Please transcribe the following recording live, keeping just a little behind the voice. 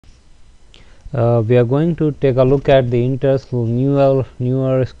We are going to take a look at the Intel's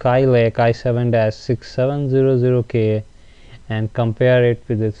newer Skylake i7-6700K and compare it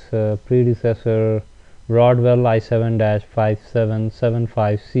with its predecessor Broadwell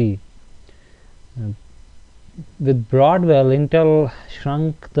i7-5775c. With Broadwell, Intel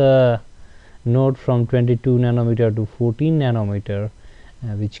shrunk the node from 22 nanometer to 14 nanometer,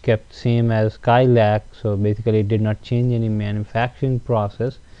 which kept same as Skylake, so basically it did not change any manufacturing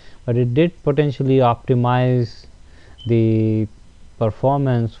process, but it did potentially optimize the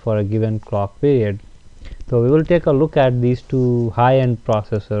performance for a given clock period. So we will take a look at these two high-end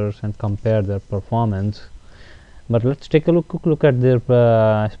processors and compare their performance. But let's take a quick look at their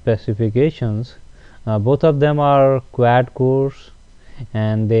specifications. Both of them are quad cores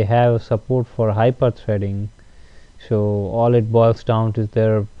and they have support for hyper-threading. So all it boils down to is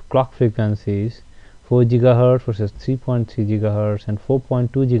their clock frequencies: 4 GHz versus 3.3 GHz and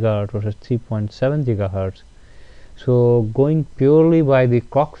 4.2 GHz versus 3.7 GHz. So going purely by the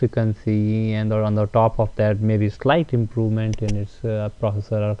clock frequency, and on the top of that maybe slight improvement in its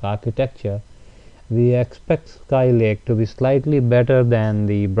processor architecture, we expect Skylake to be slightly better than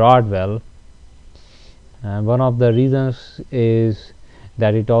the Broadwell. And one of the reasons is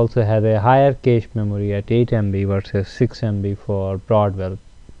that it also has a higher cache memory at 8 MB versus 6 MB for Broadwell.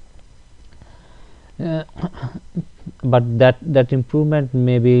 But that improvement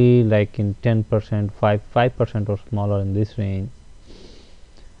may be like in 10%, 5% or smaller in this range.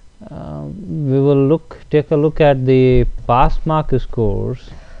 We will take a look at the pass mark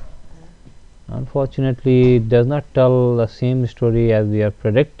scores. Unfortunately, it does not tell the same story as we are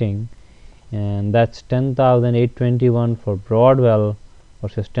predicting, and that's 10,821 for Broadwell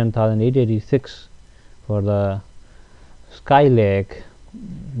versus 10,886 for the Skylake,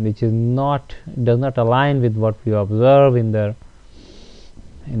 which does not align with what we observe in the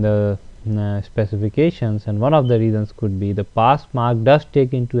specifications. And one of the reasons could be the pass mark does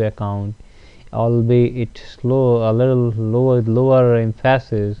take into account, albeit a little lower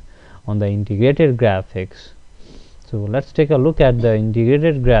emphasis on the integrated graphics. So let's take a look at the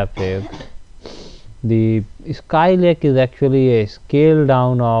integrated graphics. The Skylake is actually a scale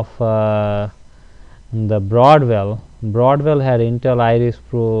down of the Broadwell. Broadwell had Intel Iris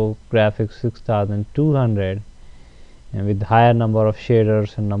Pro graphics 6200 and with higher number of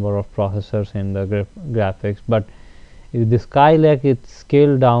shaders and number of processors in the graphics, but the Skylake is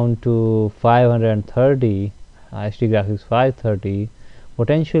scaled down to 530 HD graphics 530,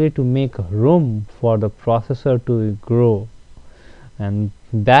 potentially to make room for the processor to grow, and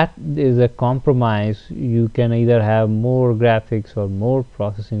that is a compromise. You can either have more graphics or more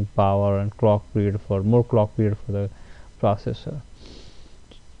processing power and more clock period for the processor.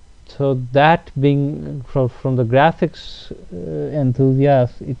 So that being from the graphics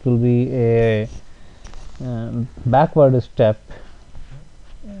enthusiast, it will be a backward step.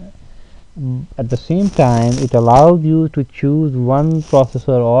 At the same time, it allows you to choose one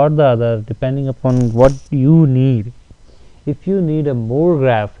processor or the other depending upon what you need. If you need a more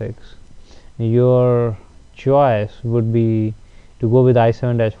graphics, your choice would be to go with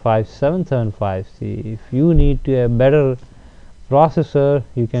i7-5775c. If you need a better processor,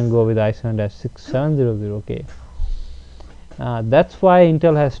 you can go with i7-6700K. That's why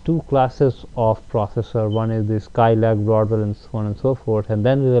Intel has two classes of processor. One is the Skylake, Broadwell, and so on and so forth, and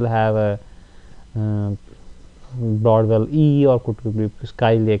then we will have a Broadwell E, or could be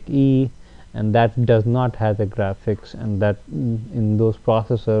Skylake E, and that does not have the graphics, and that in those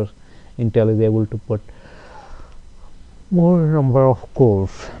processors Intel is able to put more number of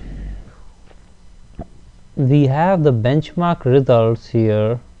cores. We have the benchmark results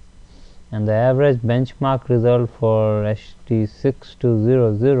here, and the average benchmark result for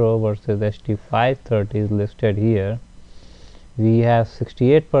HT6200 versus HT530 is listed here. We have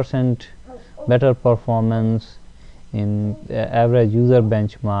 68% better performance in average user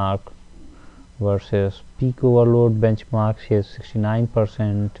benchmark versus peak overload benchmark shows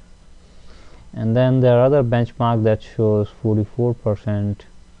 69%, and then there are other benchmark that shows 44%.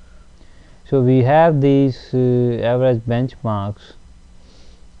 So we have these average benchmarks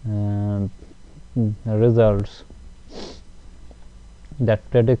results that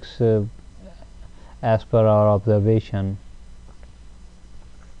predicts as per our observation.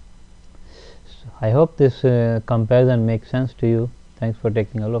 So I hope this comparison makes sense to you. Thanks for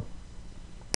taking a look.